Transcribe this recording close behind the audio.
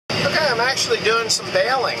Okay, I'm actually doing some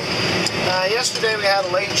baling. Yesterday we had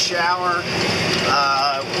a late shower.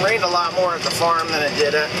 Rained a lot more at the farm than it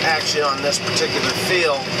did actually on this particular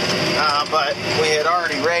field, but we had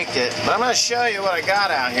already raked it. But I'm going to show you what I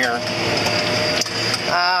got out here.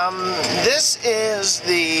 This is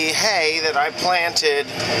the hay that I planted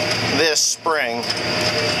this spring,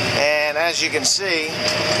 and as you can see,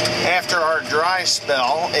 after our dry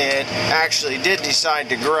spell, it actually did decide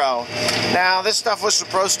to grow. Now, this stuff was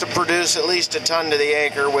supposed to produce at least a ton to the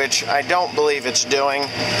acre, which I don't believe it's doing.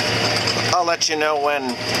 I'll let you know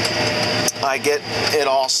when I get it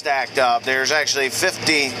all stacked up. There's actually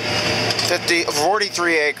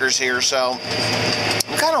 43 acres here, so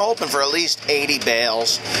I'm kind of hoping for at least 80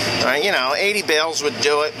 bales. 80 bales would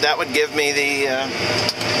do it. That would give me the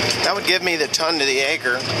ton to the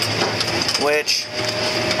acre, which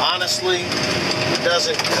honestly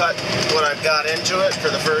doesn't cut what I've got into it for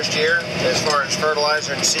the first year as far as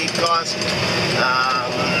fertilizer and seed costs.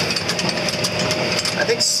 I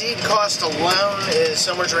think seed cost alone is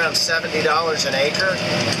somewhere around $70 an acre,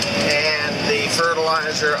 and the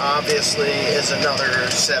fertilizer obviously is another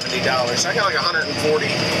 $70. So I got like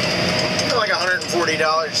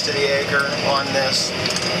 $140 to the acre on this.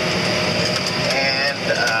 And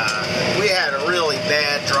we had a really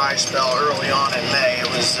bad dry spell early on in May. It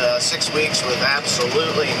was 6 weeks with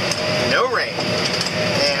absolutely no rain,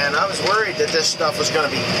 and I was worried that this stuff was going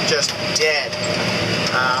to be just dead.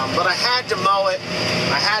 But I had to mow it.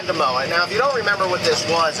 Now, if you don't remember what this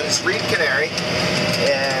was, it was reed canary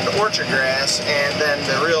and orchard grass, and then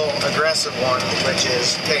the real aggressive one, which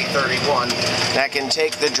is K31, that can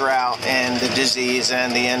take the drought and the disease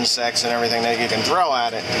and the insects and everything that you can throw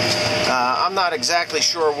at it. I'm not exactly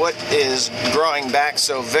sure what is growing back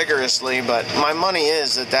so vigorously, but my money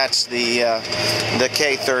is that that's the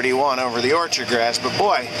K31 over the orchard grass. But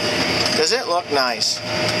boy, does it look nice.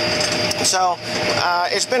 So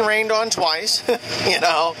it's been rained on twice, and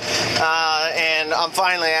I'm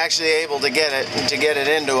finally actually able to get it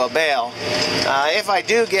into a bale. If I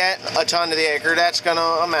do get a ton to the acre, that's going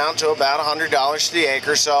to amount to about $100 to the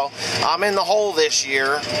acre. So I'm in the hole this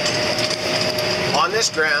year. On this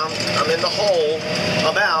ground, I'm in the hole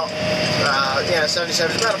about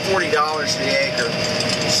 77, about $40 to the acre.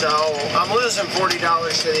 So I'm losing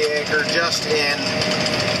 $40 to the acre just in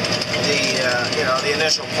the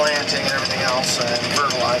initial planting and everything else and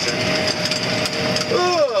fertilizer.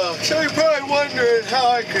 Oh, so you're probably wondering how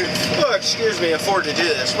I could, afford to do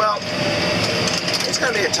this. Well, it's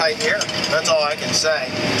going to be a tight year. That's all I can say.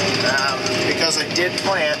 Because I did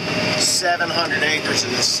plant 700 acres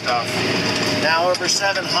of this stuff. Now, over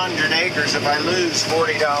 700 acres, if I lose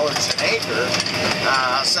 $40 an acre,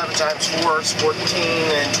 7 times 4 is 14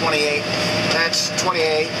 and 28. That's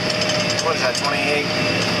 28. What is that?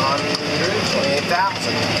 28,000.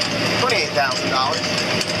 $28,000.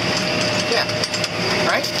 Yeah.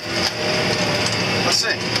 Right? Let's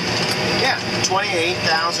see. Yeah,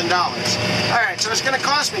 $28,000. All right, so it's going to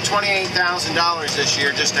cost me $28,000 this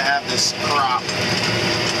year just to have this crop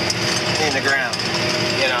in the ground.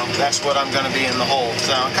 That's what I'm going to be in the hole.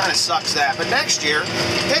 So it kind of sucks that. But next year,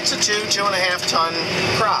 it's a 2.5 ton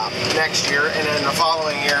crop next year, and then the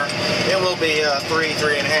following year, it will be a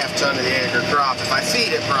 3.5 ton to the acre crop if I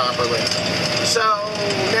feed it properly. So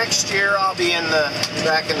next year, I'll be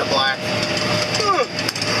back in the black.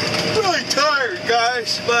 Really tired,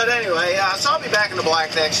 guys. But anyway, so I'll be back in the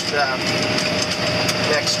black next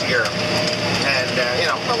year, and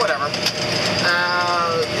but whatever.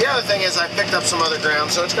 The other thing is I picked up some other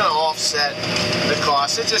ground, so it's going to offset the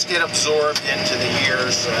cost. It just get absorbed into the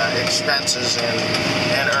year's expenses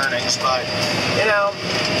and earnings. But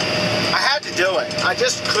I had to do it. I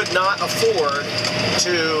just could not afford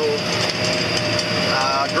to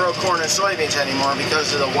grow corn and soybeans anymore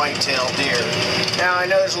because of the white-tailed deer. Now, I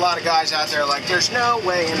know there's a lot of guys out there like, there's no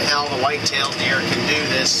way in hell the white-tailed deer can do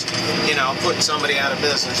this, put somebody out of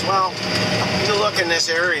business. Well, you look in this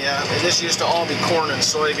area, this used to all be corn and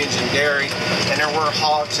soybeans and dairy, and there were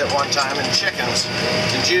hogs at one time and chickens.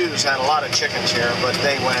 The Jews had a lot of chickens here, but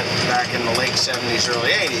they went back in the late 70s,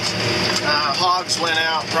 early 80s. Hogs went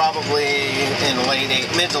out probably in the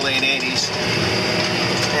mid to late 80s.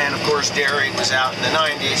 And of course, dairy was out in the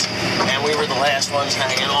 90s, and we were the last ones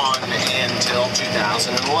hanging on until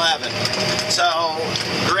 2011. So,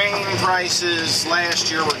 grain prices last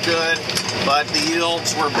year were good, but the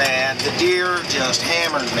yields were bad. The deer just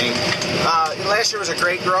hammered me. Last year was a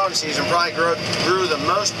great growing season. Probably grew the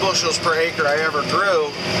most bushels per acre I ever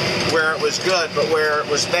grew where it was good, but where it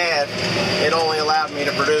was bad, it only allowed me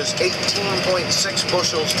to produce 18.6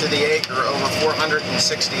 bushels to the acre over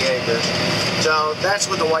 460 acres. So that's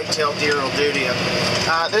what the white-tailed deer will do to you.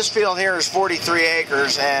 This field here is 43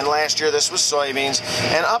 acres, and last year this was soybeans.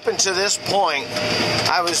 And up until this point,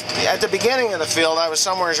 I was, at the beginning of the field, I was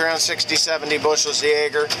somewhere around 60, 70 bushels the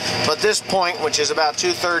acre. But this point, which is about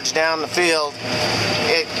 2/3 down the field,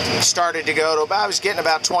 it started to go to about, I was getting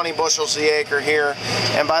about 20 bushels the acre here.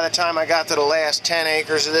 And by the time I got to the last 10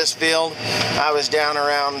 acres of this field, I was down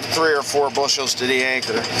around 3 or 4 bushels to the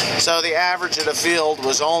acre. So the average of the field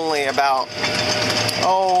was only about,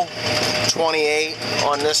 28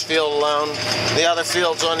 on this field alone. The other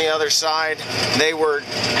fields on the other side, they were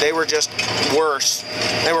just worse.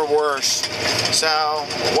 They were worse. So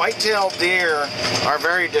white-tailed deer are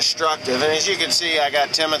very destructive. And as you can see, I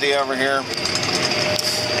got Timothy over here.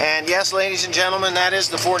 And yes, ladies and gentlemen, that is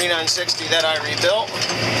the 4960 that I rebuilt.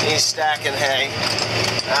 He's stacking hay.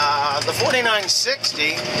 The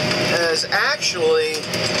 4960 has actually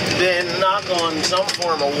been, knock on some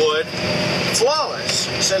form of wood, flawless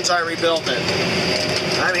since I rebuilt it.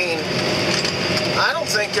 I mean, I don't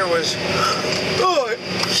think there was, oh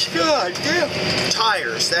god damn,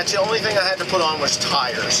 tires. That's the only thing I had to put on was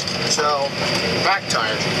tires. So, back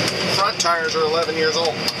tires. Front tires are 11 years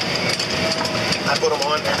old. I put them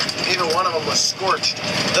on there. Even one of them was scorched.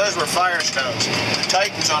 Those were Firestones. The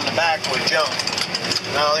Titans on the back were junk.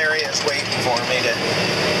 Now there he is waiting for me to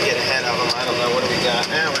get ahead of him. I don't know, what do we got?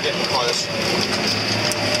 Now we're getting close.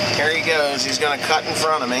 Here he goes. He's going to cut in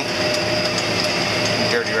front of me.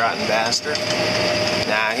 Dirty rotten bastard.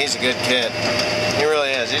 Nah, he's a good kid. He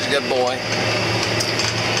really is. He's a good boy.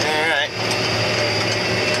 Alright.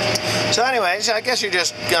 So anyways, I guess you're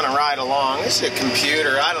just going to ride along. This is a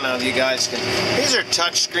computer. I don't know if you guys can... These are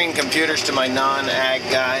touchscreen computers to my non-ag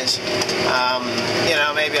guys. You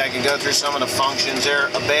know, maybe I could go through some of the functions there.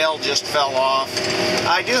 A bale just fell off.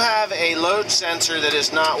 I do have a load sensor that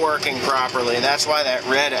is not working properly. That's why that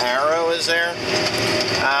red arrow is there.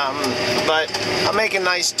 But I'm making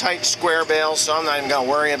nice, tight, square bales, so I'm not even going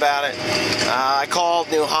to worry about it. I called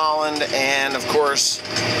New Holland, and of course,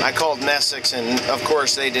 I called Messick's, and of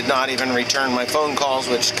course, they did not even return my phone calls,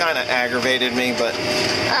 which kind of aggravated me, but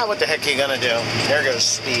what the heck are you going to do? There goes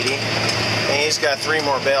Speedy. And he's got 3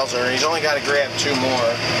 more bales there. He's only got to grab 2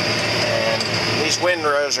 more. And these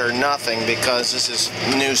windrows are nothing because this is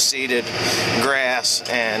new seeded grass,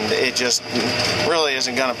 and it just really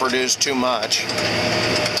isn't going to produce too much.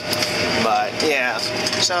 But yeah,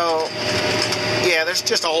 so yeah, there's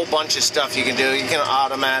just a whole bunch of stuff you can do. You can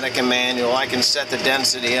automatic and manual. I can set the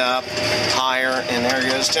density up higher, and there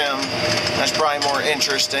goes Tim. That's probably more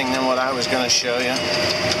interesting than what I was going to show you.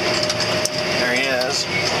 There he is.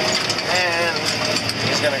 And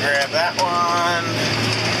he's going to grab that one.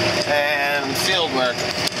 And field work.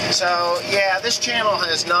 So yeah, this channel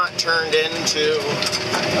has not turned into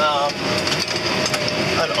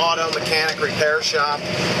an auto mechanic repair shop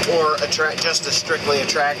or just strictly a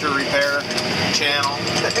tractor repair channel.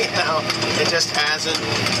 You know, it just hasn't.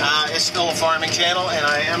 It's still a farming channel, and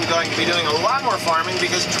I am going to be doing a lot more farming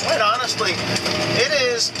because, quite honestly, it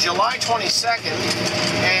is July 22nd,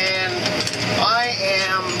 and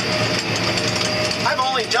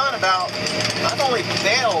I've only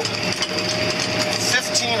baled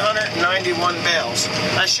 1,591 bales.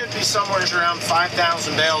 I should be somewhere around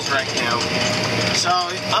 5,000 bales right now. So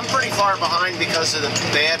I'm pretty far behind because of the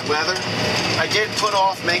bad weather. I did put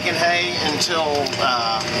off making hay until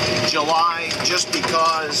July just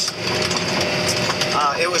because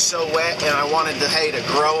it was so wet and I wanted the hay to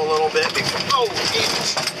grow a little bit. Oh,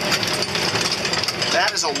 Jesus.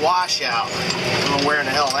 That is a washout. I don't know where in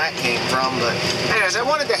the hell that came from, but anyways, I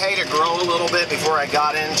wanted the hay to grow a little bit before I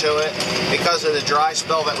got into it because of the dry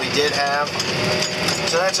spell that we did have.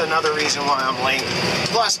 So that's another reason why I'm late.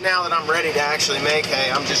 Plus, now that I'm ready to actually make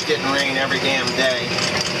hay, I'm just getting rain every damn day.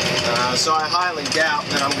 So I highly doubt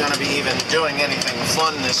that I'm going to be even doing anything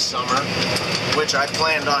fun this summer, which I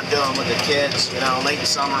planned on doing with the kids. You know, late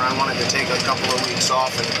summer I wanted to take a couple of weeks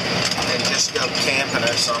off and just go camping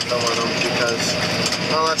or something with them because,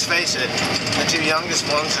 well, let's face it, the 2 youngest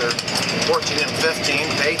ones are 14 and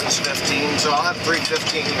 15. Peyton's 15, so I'll have 3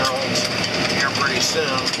 15-year-olds here pretty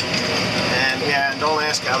soon. And yeah, don't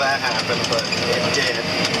ask how that happened, but it did.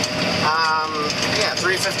 Yeah,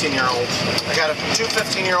 3 15-year-olds. I got 2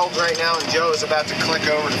 15-year-olds right now, and Joe is about to click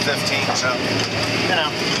over to 15, so, you know,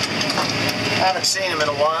 I haven't seen him in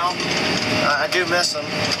a while. I do miss him,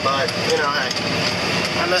 but, you know, hey,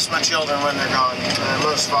 I miss my children when they're gone.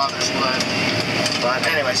 Most fathers would. But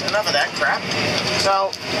anyways, enough of that crap.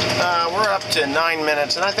 So, we're up to 9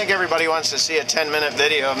 minutes, and I think everybody wants to see a 10-minute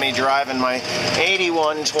video of me driving my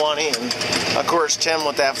 8120, and of course Tim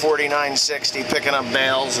with that 4960 picking up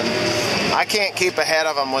bales, and I can't keep ahead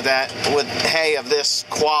of him with that, with hay of this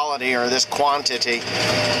quality or this quantity,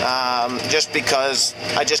 just because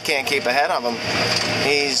I just can't keep ahead of him.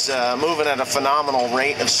 He's moving at a phenomenal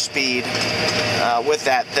rate of speed with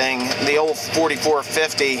that thing. The old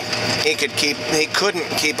 4450, he couldn't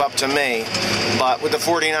keep up to me, but with the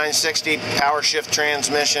 4960 power shift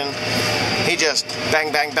transmission, he just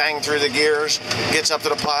bang, bang, bang through the gears, gets up to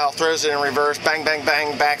the pile, throws it in reverse, bang, bang,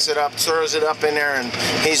 bang, backs it up, throws it up in there, and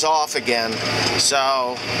he's off again.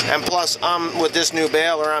 So, and plus, with this new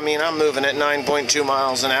baler, I mean, I'm moving at 9.2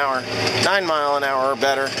 miles an hour, 9 mile an hour or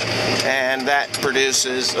better, and that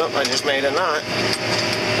produces, oh, I just made a knot.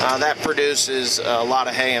 That produces a lot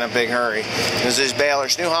of hay in a big hurry. Because this baler,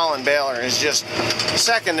 New Holland baler, is just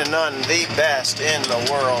second to none, the best in the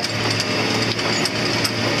world.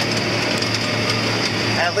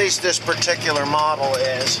 At least this particular model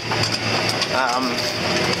is.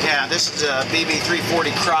 Yeah, this is a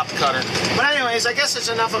BB340 crop cutter. But anyways, I guess it's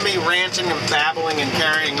enough of me ranting and babbling and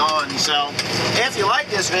carrying on. So, if you like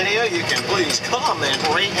this video, you can please comment,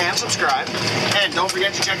 rate, and subscribe. And don't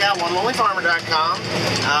forget to check out OneLonelyFarmer.com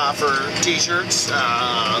for t-shirts,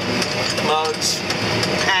 mugs,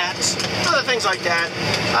 hats, other things like that.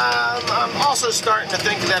 I'm also starting to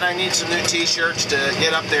think that I need some new t-shirts to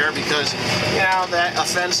get up there because, you know, that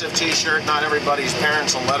offensive t-shirt, not everybody's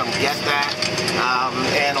parents will let them get that.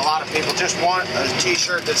 And a lot of people just want a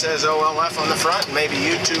t-shirt that says OLF on the front and maybe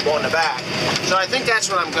YouTube on the back. So I think that's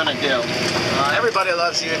what I'm going to do. Everybody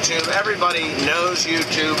loves YouTube. Everybody knows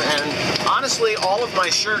YouTube. And honestly, all of my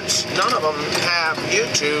shirts, none of them have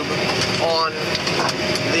YouTube on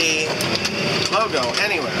the logo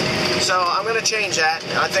anywhere. So I'm going to change that.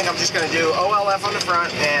 I think I'm just going to do OLF on the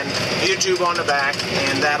front and YouTube on the back,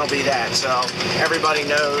 and that'll be that. So everybody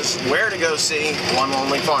knows where to go see One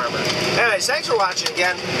Lonely Farmer. Anyways, thanks for watching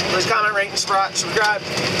again. Please comment, rate, and subscribe.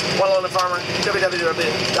 One Lonely Farmer,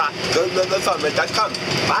 www.golonelyfarmer.com.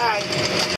 Bye.